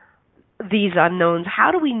through these unknowns?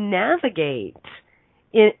 How do we navigate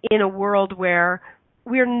in a world where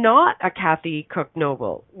we're not a Kathy Cook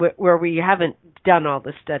Noble, where we haven't done all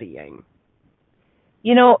the studying?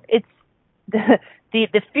 It's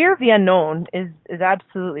the fear of the unknown is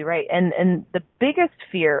absolutely right. And the biggest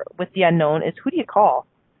fear with the unknown is, who do you call?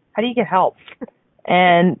 How do you get help?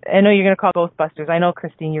 And I know you're going to call Ghostbusters. I know,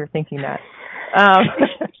 Christine, you were thinking that.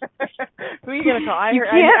 Who are you going to call? You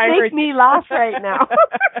can't make me laugh right now.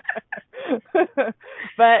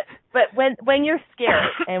 But when you're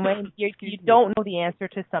scared and when you don't know the answer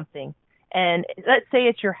to something, and let's say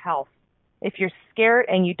it's your health, if you're scared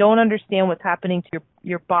and you don't understand what's happening to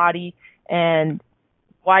your body and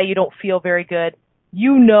why you don't feel very good,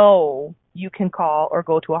 you can call or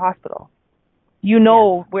go to a hospital.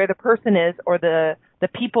 Where the person is or the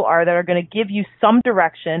people are that are going to give you some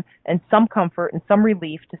direction and some comfort and some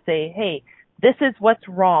relief to say, hey, this is what's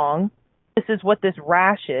wrong, this is what this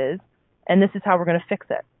rash is, and this is how we're going to fix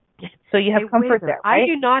it. So you have comfort there, right? I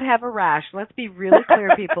do not have a rash. Let's be really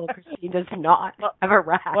clear, people. Christine does not have a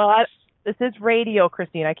rash. Well, this is radio,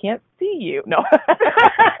 Christine. I can't see you. No.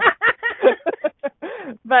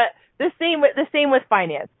 But the same with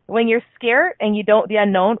finance. When you're scared and you don't the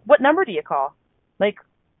unknown, what number do you call? Like,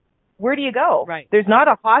 where do you go? Right. There's not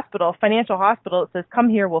a financial hospital that says, come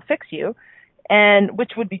here, we'll fix you, and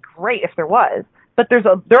which would be great if there was. But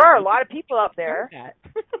there are a lot of people out there.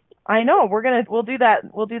 I know we'll do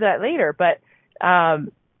that later. But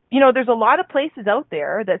there's a lot of places out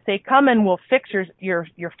there that say, come and we'll fix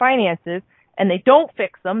your finances, and they don't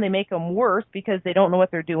fix them. They make them worse because they don't know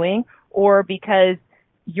what they're doing, or because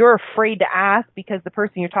you're afraid to ask because the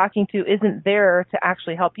person you're talking to isn't there to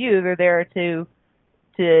actually help you. They're there to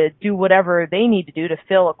do whatever they need to do to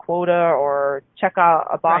fill a quota or check out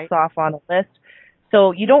a box off on a list.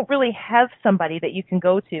 So you don't really have somebody that you can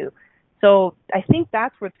go to. So I think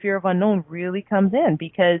that's where the fear of unknown really comes in,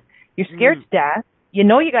 because you're scared to death. You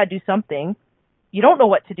got to do something. You don't know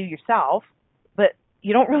what to do yourself, but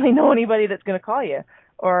you don't really know anybody that's going to call you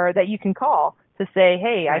or that you can call to say,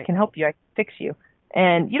 hey, I can help you. I can fix you.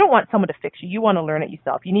 And you don't want someone to fix you. You want to learn it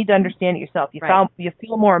yourself. You need to understand it yourself. You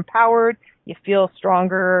feel more empowered. You feel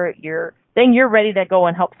stronger. Then you're ready to go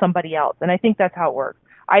and help somebody else. And I think that's how it works.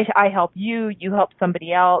 I help you. You help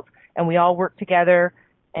somebody else, and we all work together.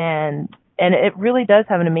 And it really does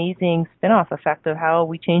have an amazing spin-off effect of how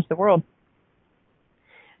we change the world.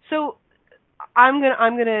 So I'm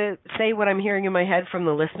gonna say what I'm hearing in my head from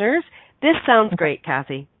the listeners. This sounds great,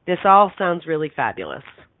 Kathy. This all sounds really fabulous.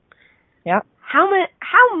 Yeah. How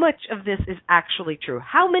much of this is actually true?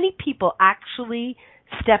 How many people actually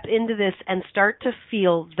step into this and start to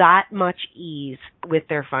feel that much ease with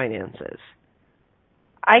their finances?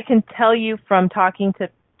 I can tell you from talking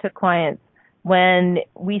to clients when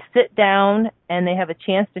we sit down and they have a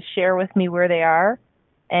chance to share with me where they are,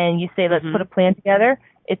 and you say, let's put a plan together,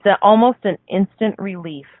 it's almost an instant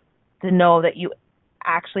relief to know that you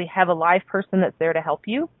actually have a live person that's there to help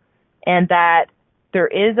you, and that there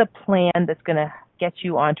is a plan that's going to get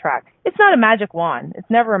you on track. It's not a magic wand. It's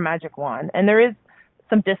never a magic wand. And there is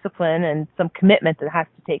some discipline and some commitment that has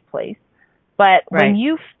to take place. But when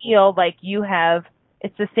you feel like you have,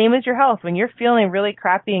 it's the same as your health. When you're feeling really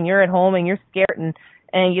crappy and you're at home and you're scared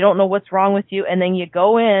and you don't know what's wrong with you, and then you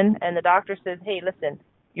go in and the doctor says, hey, listen,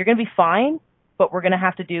 you're going to be fine, but we're going to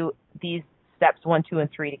have to do these steps 1, 2, and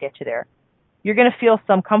 3 to get you there. You're going to feel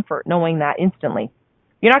some comfort knowing that instantly.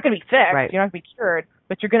 You're not going to be fixed. You're not going to be cured,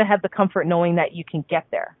 but you're going to have the comfort knowing that you can get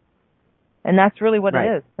there. And that's really what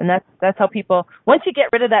it is. And that's how people, once you get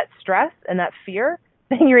rid of that stress and that fear,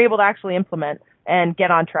 then you're able to actually implement and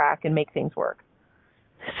get on track and make things work.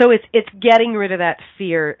 So it's getting rid of that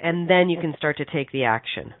fear, and then you can start to take the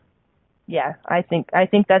action. Yeah, I think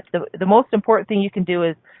that's the most important thing you can do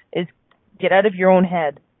is get out of your own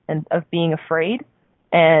head and of being afraid,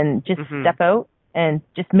 and just step out and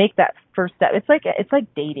just make that first step. It's like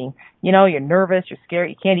dating. You know, you're nervous, you're scared,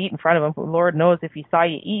 you can't eat in front of him. Lord knows if he saw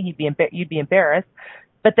you eat, you'd be embarrassed.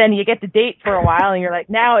 But then you get to date for a while, and you're like,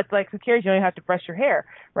 now it's like, who cares? You don't even have to brush your hair,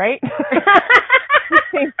 right?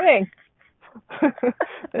 Same thing.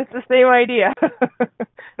 It's the same idea.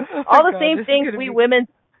 All the same things we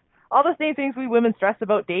women stress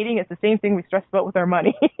about dating, it's the same thing we stress about with our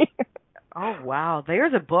money. Oh, wow.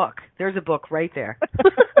 There's a book. There's a book right there.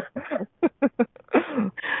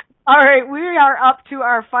 All right, we are up to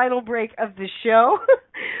our final break of the show.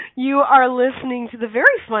 You are listening to the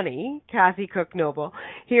very funny Kathy Cook Noble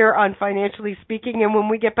here on Financially Speaking, and when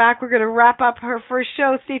we get back, we're going to wrap up her first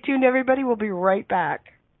show. Stay tuned, everybody. We'll be right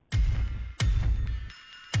back.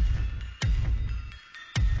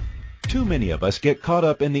 Too many of us get caught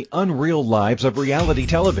up in the unreal lives of reality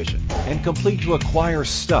television and complete to acquire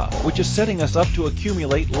stuff, which is setting us up to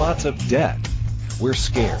accumulate lots of debt. We're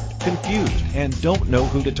scared, confused, and don't know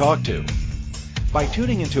who to talk to. By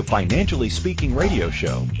tuning into Financially Speaking radio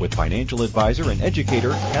show with financial advisor and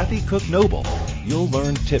educator Kathy Cook Noble, you'll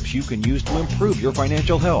learn tips you can use to improve your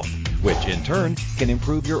financial health, which in turn can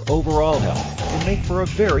improve your overall health and make for a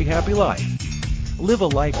very happy life. Live a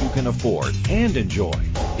life you can afford and enjoy.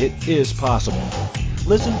 It is possible.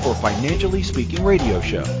 Listen for Financially Speaking radio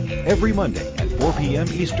show every Monday at 4 p.m.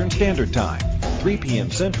 Eastern Standard Time, 3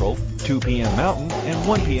 p.m. Central, 2 p.m. Mountain, and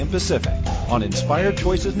 1 p.m. Pacific on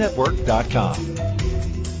InspiredChoicesNetwork.com.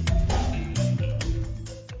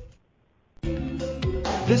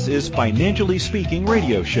 This is Financially Speaking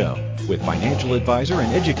radio show with financial advisor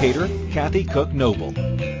and educator Kathy Cook Noble.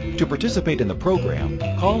 To participate in the program,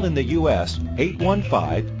 call in the U.S.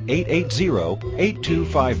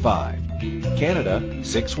 815-880-8255, Canada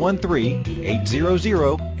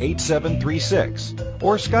 613-800-8736,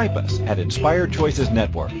 or Skype us at Inspired Choices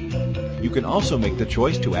Network. You can also make the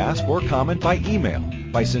choice to ask or comment by email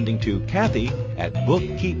by sending to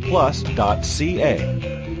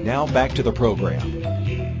Kathy@bookkeepplus.ca. Now back to the program.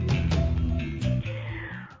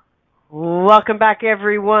 Welcome back,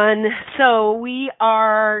 everyone. So we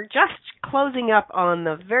are just closing up on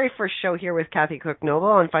the very first show here with Kathy Cook Noble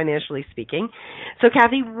on Financially Speaking. So,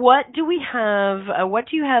 Kathy, what do you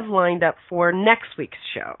have lined up for next week's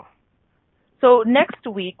show? So next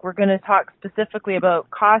week, we're going to talk specifically about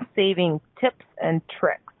cost-saving tips and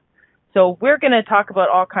tricks. So we're going to talk about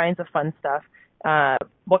all kinds of fun stuff,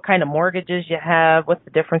 what kind of mortgages you have, what's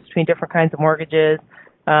the difference between different kinds of mortgages,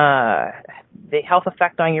 the health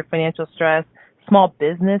effect on your financial stress, small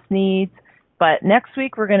business needs. But next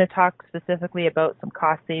week, we're going to talk specifically about some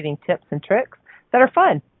cost-saving tips and tricks that are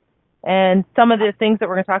fun. And some of the things that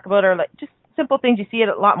we're going to talk about are like just simple things. You see it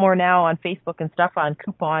a lot more now on Facebook and stuff on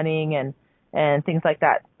couponing and things like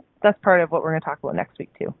that. That's part of what we're going to talk about next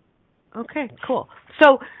week, too. Okay, cool.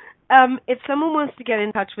 So if someone wants to get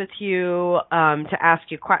in touch with you to ask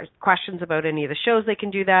you questions about any of the shows, they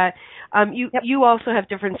can do that. You also have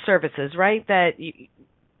different services, right?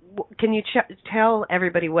 Can you tell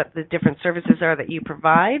everybody what the different services are that you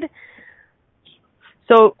provide?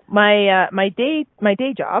 So my day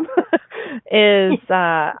job is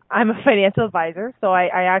I'm a financial advisor. So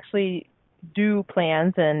I actually do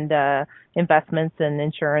plans and investments and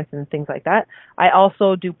insurance and things like that. I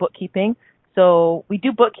also do bookkeeping. So we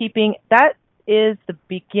do bookkeeping. That is the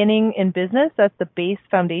beginning in business. That's the base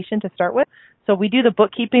foundation to start with. So we do the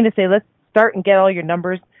bookkeeping to say, let's start and get all your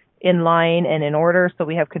numbers in line and in order so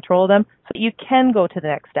we have control of them. So you can go to the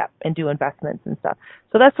next step and do investments and stuff.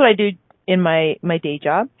 So that's what I do in my day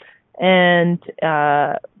job. And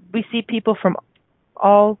we see people from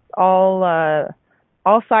all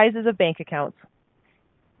sizes of bank accounts.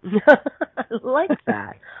 I like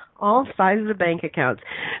that. All sizes of bank accounts.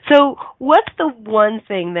 So what's the one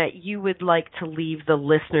thing that you would like to leave the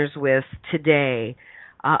listeners with today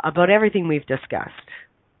about everything we've discussed?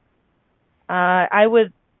 I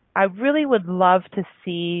really would love to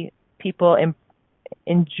see people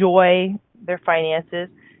enjoy their finances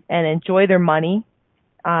and enjoy their money,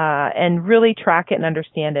 and really track it and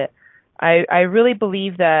understand it. I really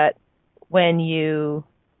believe that when you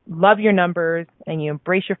love your numbers and you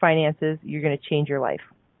embrace your finances, you're going to change your life.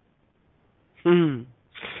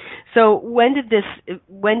 So when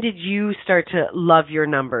did you start to love your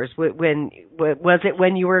numbers? When was it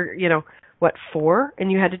when you were, 4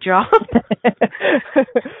 and you had a job?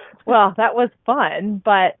 Well, that was fun,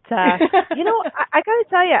 but I got to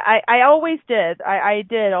tell you, I always did. I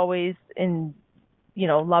did always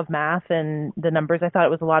love math and the numbers. I thought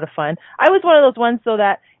it was a lot of fun. I was one of those ones so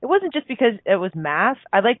that it wasn't just because it was math.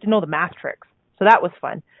 I liked to know the math tricks. So that was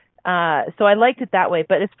fun. So I liked it that way.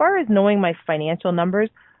 But as far as knowing my financial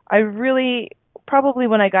numbers, I really, probably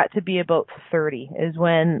when I got to be about 30 is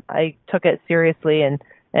when I took it seriously and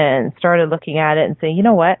started looking at it and saying, you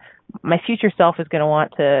know what, my future self is going to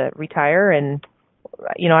want to retire, and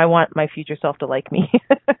I want my future self to like me.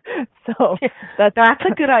 So that's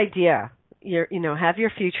a good idea. Have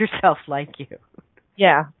your future self like you.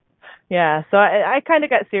 Yeah. So I kind of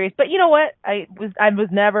got serious, but you know what? I was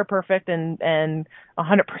never perfect and 100%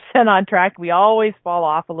 on track. We always fall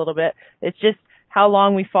off a little bit. It's just how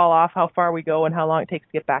long we fall off, how far we go, and how long it takes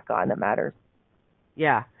to get back on that matters.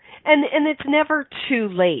 Yeah. And it's never too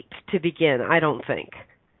late to begin, I don't think.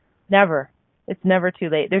 Never. It's never too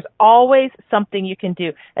late. There's always something you can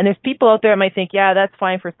do. And there's people out there that might think, yeah, that's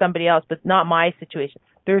fine for somebody else, but not my situation.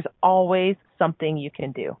 There's always something you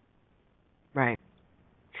can do. Right.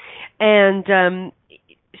 And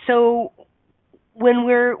so when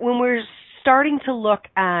we're starting to look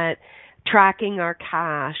at tracking our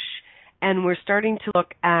cash and we're starting to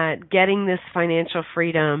look at getting this financial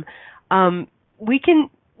freedom, we could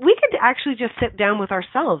actually just sit down with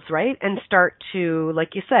ourselves, right, and start to,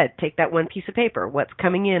 like you said, take that one piece of paper, what's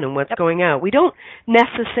coming in and what's going out. We don't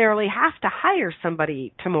necessarily have to hire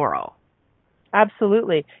somebody tomorrow.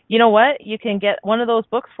 Absolutely. You know what? You can get one of those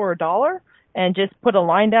books for $1 and just put a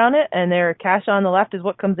line down it, and there, cash on the left is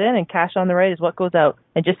what comes in and cash on the right is what goes out.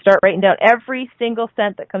 And just start writing down every single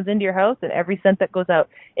cent that comes into your house and every cent that goes out.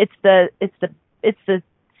 It's the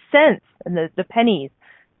cents and the pennies.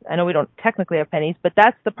 I know we don't technically have pennies, but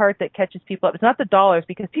that's the part that catches people up. It's not the dollars,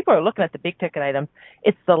 because people are looking at the big ticket items.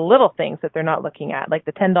 It's the little things that they're not looking at, like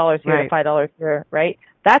the $10 here, right, the $5 here, right?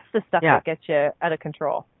 That's the stuff that gets you out of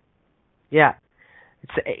control. Yeah.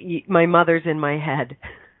 My mother's in my head.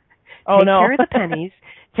 Oh, take no. care of the pennies.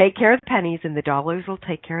 Take care of the pennies, and the dollars will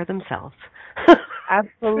take care of themselves.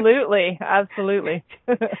 Absolutely.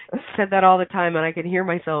 Said that all the time, and I could hear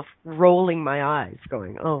myself rolling my eyes,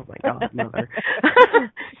 going, "Oh my God, Mother!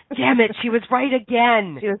 Damn it, she was right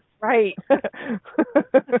again." She was right.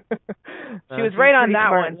 She was right on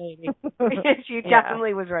that one. She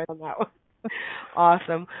definitely was right on that one.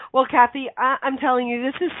 Awesome. Well, Kathy, I'm telling you,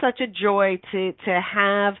 this is such a joy to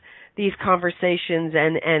have these conversations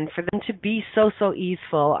and for them to be so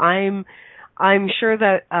easeful. I'm sure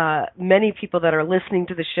that many people that are listening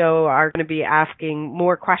to the show are going to be asking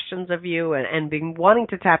more questions of you and being wanting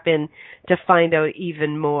to tap in to find out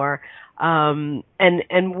even more, and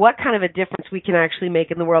what kind of a difference we can actually make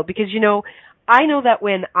in the world. Because, I know that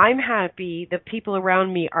when I'm happy, the people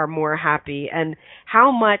around me are more happy. And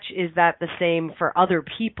how much is that the same for other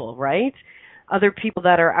people, right? Other people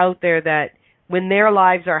that are out there that when their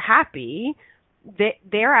lives are happy,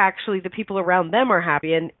 they're actually, the people around them are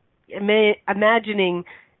happy. And imagining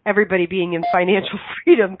everybody being in financial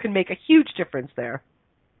freedom can make a huge difference there.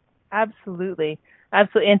 Absolutely.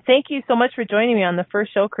 And thank you so much for joining me on the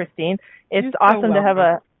first show, Christine. It's You're awesome so to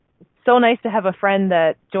have so nice to have a friend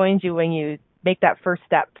that joins you when you make that first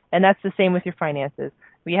step. And that's the same with your finances.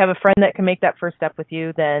 When you have a friend that can make that first step with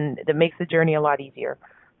you, then that makes the journey a lot easier.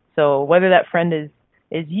 So whether that friend is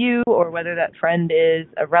you, or whether that friend is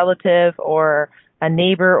a relative or a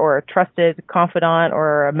neighbor or a trusted confidant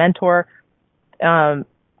or a mentor,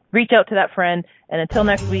 reach out to that friend. And until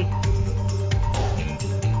next week.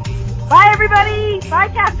 Bye, everybody. Bye,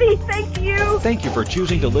 Kathy. Thank you. Thank you for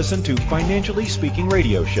choosing to listen to Financially Speaking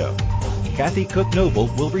Radio Show. Kathy Cook Noble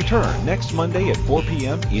will return next Monday at 4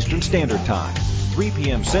 p.m. Eastern Standard Time, 3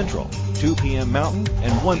 p.m. Central, 2 p.m. Mountain,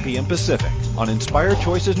 and 1 p.m. Pacific on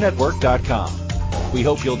InspiredChoicesNetwork.com. We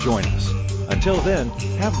hope you'll join us. Until then,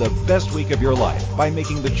 have the best week of your life by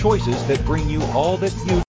making the choices that bring you all that you